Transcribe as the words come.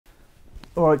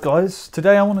Alright guys,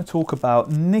 today I want to talk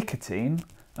about nicotine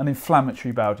and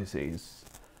inflammatory bowel disease.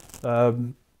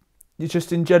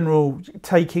 Just in general,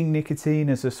 taking nicotine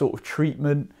as a sort of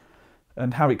treatment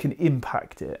and how it can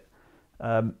impact it.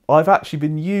 I've actually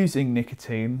been using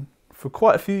nicotine for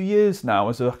quite a few years now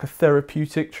as like a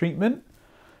therapeutic treatment,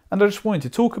 and I just wanted to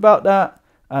talk about that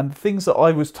and things that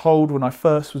I was told when I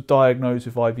first was diagnosed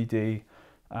with IBD,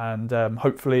 and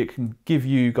hopefully it can give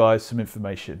you guys some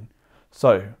information.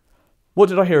 So, what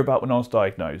did I hear about when I was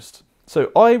diagnosed?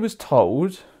 So I was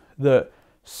told that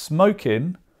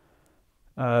smoking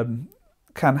can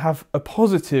have a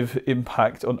positive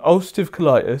impact on ulcerative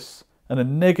colitis and a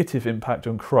negative impact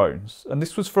on Crohn's. And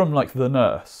this was from like the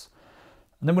nurse.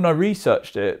 And then when I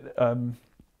researched it,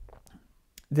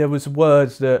 there was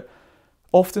words that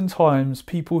oftentimes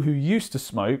people who used to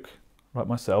smoke, like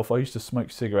myself, I used to smoke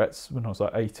cigarettes when I was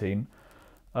like 18,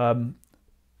 and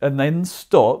then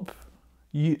stop,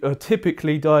 you are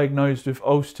typically diagnosed with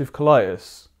ulcerative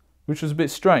colitis, which was a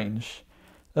bit strange.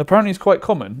 Apparently it's quite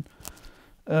common.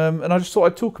 And I just thought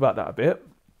I'd talk about that a bit.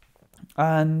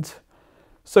 And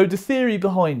so the theory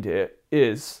behind it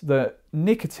is that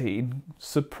nicotine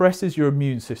suppresses your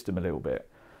immune system a little bit.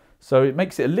 So it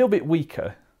makes it a little bit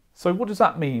weaker. So what does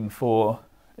that mean for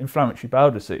inflammatory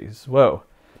bowel disease? Well,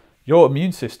 your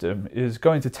immune system is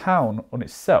going to town on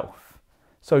itself.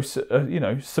 So,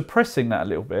 suppressing that a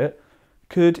little bit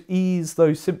could ease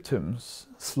those symptoms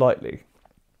slightly.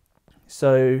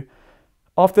 So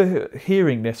after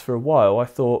hearing this for a while, I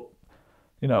thought,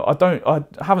 I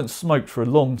haven't smoked for a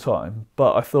long time,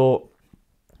 but I thought,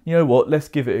 you know what, let's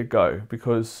give it a go,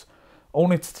 because I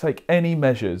wanted to take any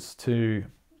measures to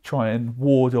try and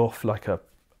ward off like a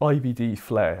IBD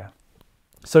flare.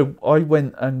 So I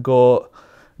went and got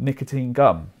nicotine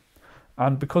gum,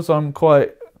 and because I'm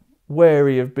quite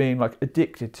wary of being like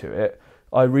addicted to it,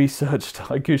 I just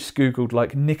googled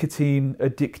like nicotine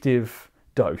addictive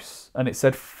dose, and it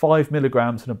said 5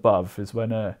 milligrams and above is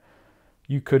when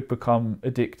you could become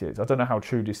addicted. I don't know how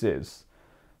true this is,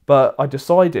 but I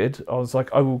decided, I was like,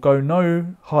 I will go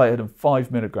no higher than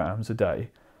 5 milligrams a day.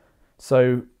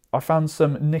 So I found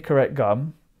some Nicorette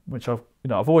gum, which I've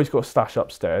always got a stash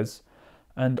upstairs,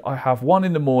 and I have one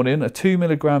in the morning, a 2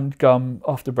 milligram gum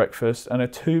after breakfast, and a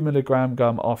 2 milligram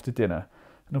gum after dinner,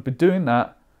 and I've been doing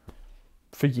that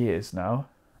for years now.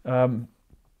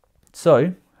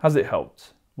 So has it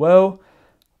helped? Well,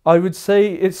 I would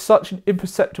say it's such an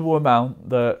imperceptible amount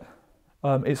that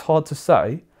it's hard to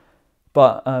say,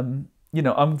 but I'm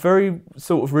very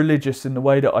sort of religious in the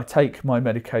way that I take my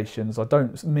medications. I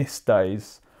don't miss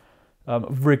days.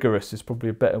 Rigorous is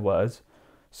probably a better word.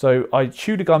 So I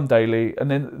chew the gum daily,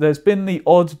 and then there's been the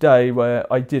odd day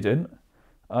where I didn't,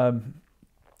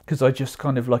 because I just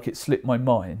kind of like it slipped my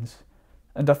mind.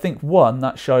 And I think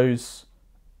that shows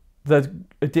the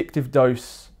addictive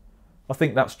dose. I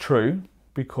think that's true,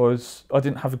 because I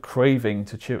didn't have a craving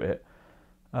to chew it.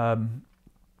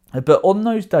 But on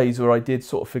those days where I did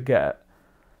sort of forget,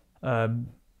 and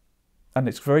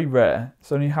it's very rare,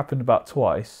 it's only happened about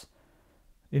twice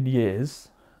in years,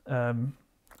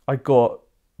 I got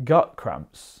gut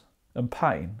cramps and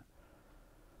pain.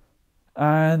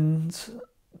 And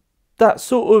that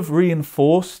sort of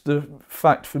reinforced the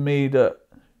fact for me that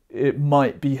it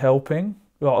might be helping.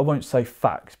 Well, I won't say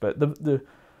fact, but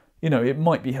it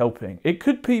might be helping. It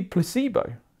could be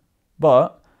placebo,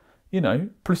 but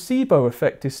placebo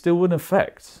effect is still an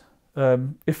effect.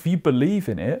 If you believe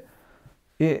in it,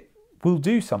 it will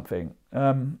do something.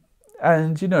 And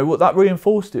that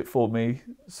reinforced it for me.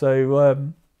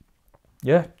 So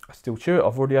yeah, I still chew it.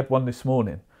 I've already had one this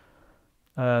morning.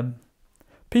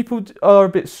 People are a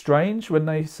bit strange when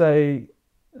they say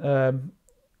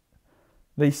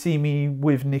they see me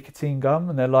with nicotine gum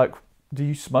and they're like, do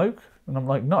you smoke? And I'm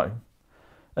like, no.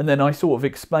 And then I sort of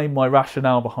explain my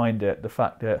rationale behind it, the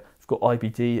fact that I've got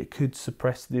IBD, it could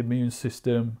suppress the immune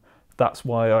system. That's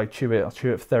why I chew it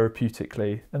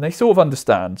therapeutically. And they sort of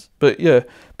understand. But yeah,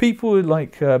 people are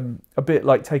like a bit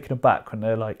like taken aback when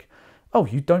they're like, oh,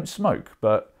 you don't smoke,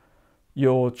 but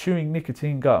you're chewing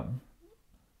nicotine gum.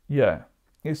 Yeah.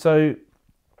 So,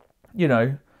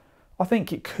 I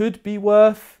think it could be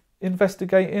worth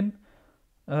investigating.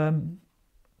 The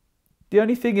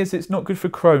only thing is it's not good for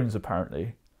Crohn's,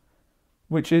 apparently,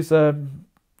 which is, I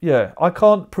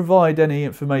can't provide any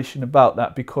information about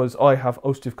that because I have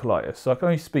ulcerative colitis, so I can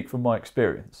only speak from my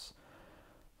experience.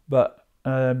 But,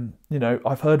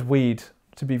 I've heard weed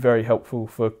to be very helpful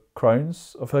for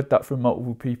Crohn's. I've heard that from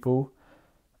multiple people.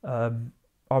 I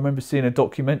remember seeing a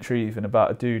documentary even about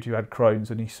a dude who had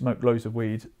Crohn's and he smoked loads of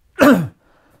weed. He'd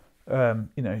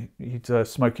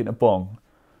smoke in a bong.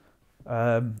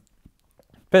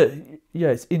 But yeah,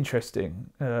 it's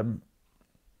interesting.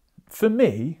 For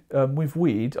me, with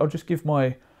weed, I'll just give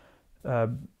my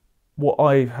what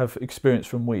I have experienced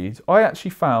from weed. I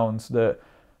actually found that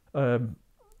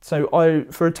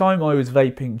for a time I was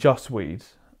vaping just weed,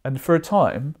 and for a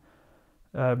time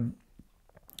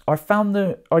I found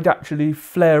that I'd actually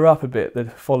flare up a bit the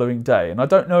following day, and I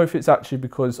don't know if it's actually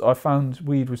because I found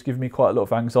weed was giving me quite a lot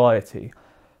of anxiety,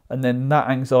 and then that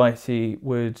anxiety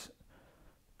would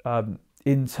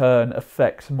in turn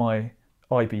affect my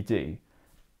IBD.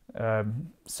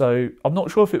 So I'm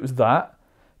not sure if it was that,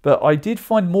 but I did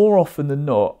find more often than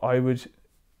not I would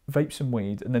vape some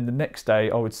weed and then the next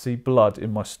day I would see blood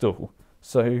in my stool.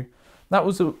 So that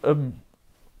was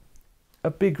a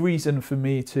big reason for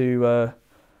me to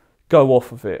go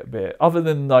off of it a bit, other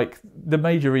than like the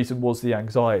major reason was the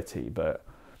anxiety. But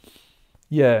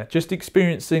yeah, just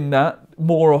experiencing that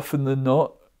more often than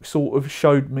not sort of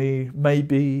showed me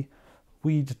maybe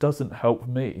weed doesn't help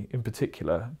me in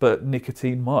particular, but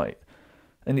nicotine might.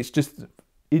 And it's just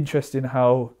interesting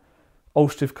how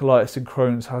ulcerative colitis and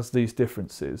Crohn's has these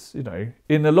differences. You know,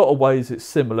 in a lot of ways it's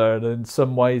similar, and in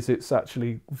some ways it's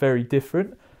actually very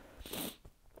different.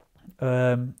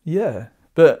 Yeah,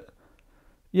 but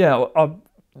yeah,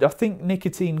 I think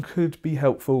nicotine could be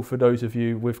helpful for those of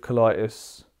you with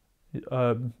colitis.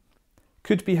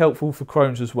 Could be helpful for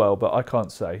Crohn's as well, but I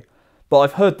can't say. But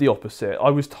I've heard the opposite. I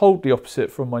was told the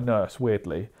opposite from my nurse,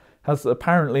 weirdly. Has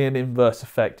apparently an inverse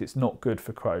effect. It's not good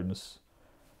for Crohn's.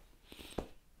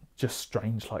 Just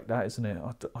strange like that, isn't it?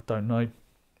 I don't know.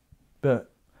 But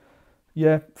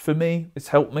yeah, for me, it's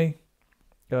helped me.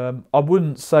 I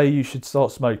wouldn't say you should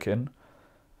start smoking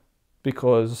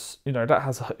because, you know, that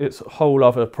has its whole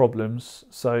other problems.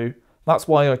 So that's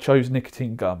why I chose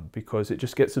nicotine gum, because it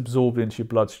just gets absorbed into your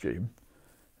bloodstream.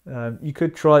 You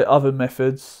could try other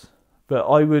methods, but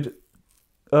I would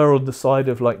err on the side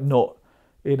of like not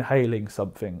inhaling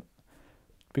something,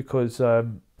 because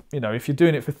you know, if you're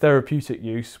doing it for therapeutic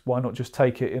use, why not just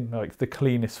take it in like the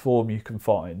cleanest form you can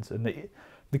find? And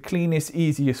the cleanest,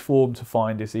 easiest form to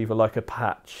find is either like a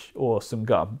patch or some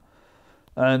gum.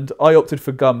 And I opted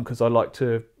for gum because I like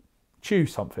to chew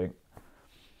something.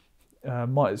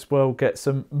 Might as well get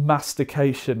some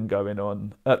mastication going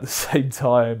on at the same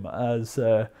time as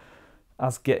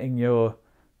getting your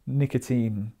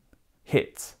nicotine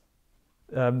hit.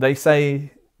 They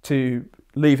say to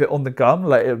leave it on the gum,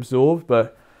 let it absorb,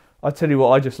 but I tell you what,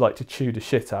 I just like to chew the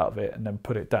shit out of it and then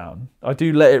put it down. I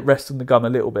do let it rest on the gum a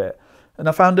little bit. And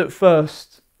I found at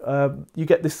first you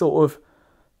get this sort of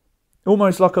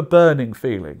almost like a burning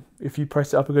feeling if you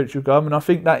press it up against your gum, and I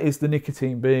think that is the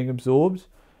nicotine being absorbed.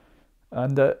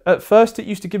 And at first it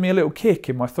used to give me a little kick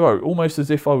in my throat, almost as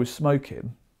if I was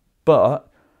smoking.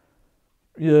 But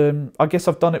I guess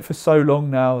I've done it for so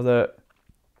long now that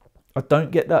I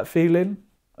don't get that feeling.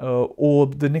 Or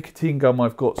the nicotine gum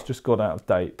I've got's just gone out of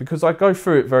date, because I go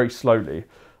through it very slowly.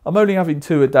 I'm only having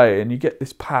 2 a day, and you get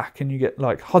this pack and you get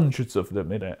like hundreds of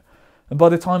them in it. And by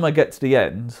the time I get to the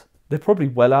end, they're probably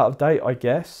well out of date, I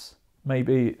guess.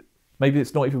 Maybe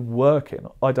it's not even working.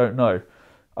 I don't know.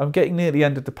 I'm getting near the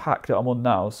end of the pack that I'm on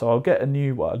now, so I'll get a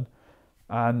new one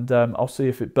and I'll see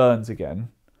if it burns again.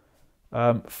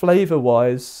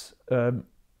 Flavour-wise,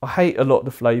 I hate a lot of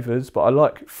the flavours, but I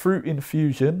like fruit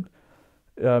infusion,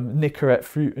 Nicorette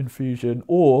fruit infusion,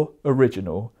 or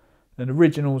original. And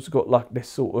original's got like this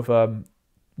sort of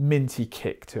minty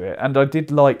kick to it, and I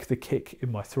did like the kick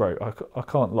in my throat. I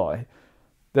can't lie.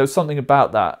 There was something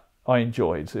about that I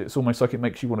enjoyed. It's almost like it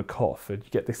makes you want to cough, and you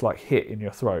get this like hit in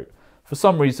your throat. For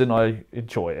some reason, I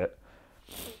enjoy it.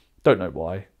 Don't know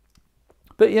why.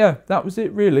 But yeah, that was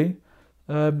it really.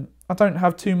 I don't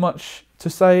have too much to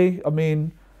say. I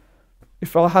mean,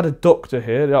 if I had a doctor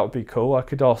here, that would be cool. I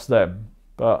could ask them,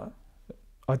 but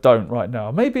I don't right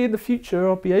now. Maybe in the future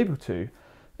I'll be able to.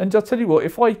 And I'll tell you what,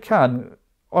 if I can,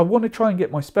 I want to try and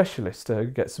get my specialist to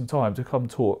get some time to come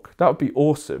talk. That would be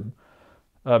awesome.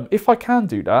 If I can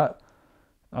do that,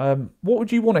 what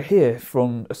would you want to hear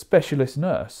from a specialist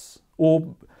nurse?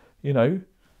 Or, you know,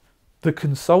 the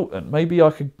consultant? Maybe I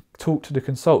could talk to the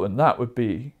consultant. That would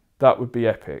be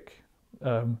epic.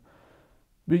 But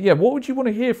yeah, what would you want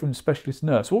to hear from a specialist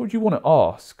nurse? What would you want to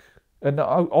ask? And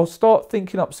I'll start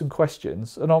thinking up some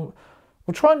questions, and I'll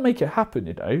try and make it happen,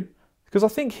 you know, because I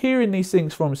think hearing these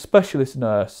things from a specialist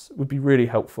nurse would be really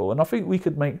helpful. And I think we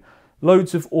could make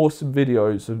loads of awesome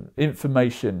videos and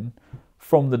information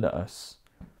from the nurse.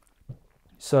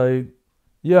 So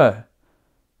yeah,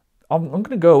 I'm going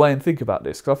to go away and think about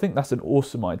this, because I think that's an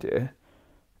awesome idea.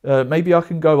 Maybe I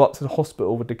can go up to the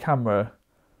hospital with the camera,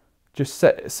 just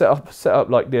set up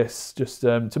like this, just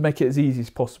to make it as easy as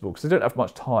possible, because I don't have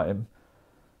much time.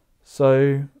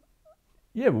 So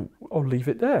yeah, I'll leave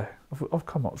it there. I've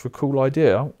come up with a cool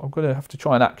idea. I'm going to have to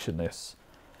try and action this.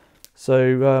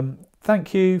 So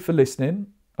thank you for listening.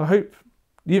 I hope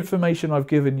the information I've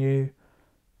given you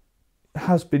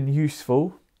has been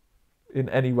useful in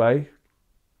any way.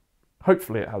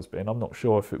 Hopefully it has been. I'm not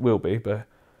sure if it will be, but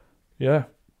yeah,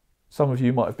 some of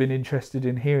you might have been interested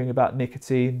in hearing about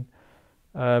nicotine.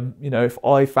 You know, if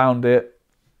I found it,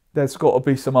 there's got to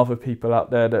be some other people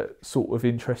out there that are sort of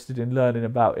interested in learning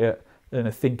about it and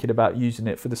are thinking about using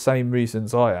it for the same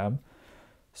reasons I am.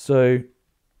 So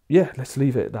yeah, let's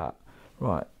leave it at that.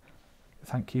 Right.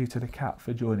 Thank you to the cat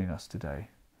for joining us today.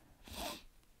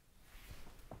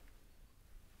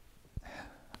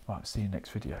 Right, see you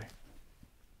next video.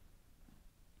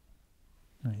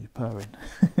 No, you're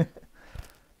purring.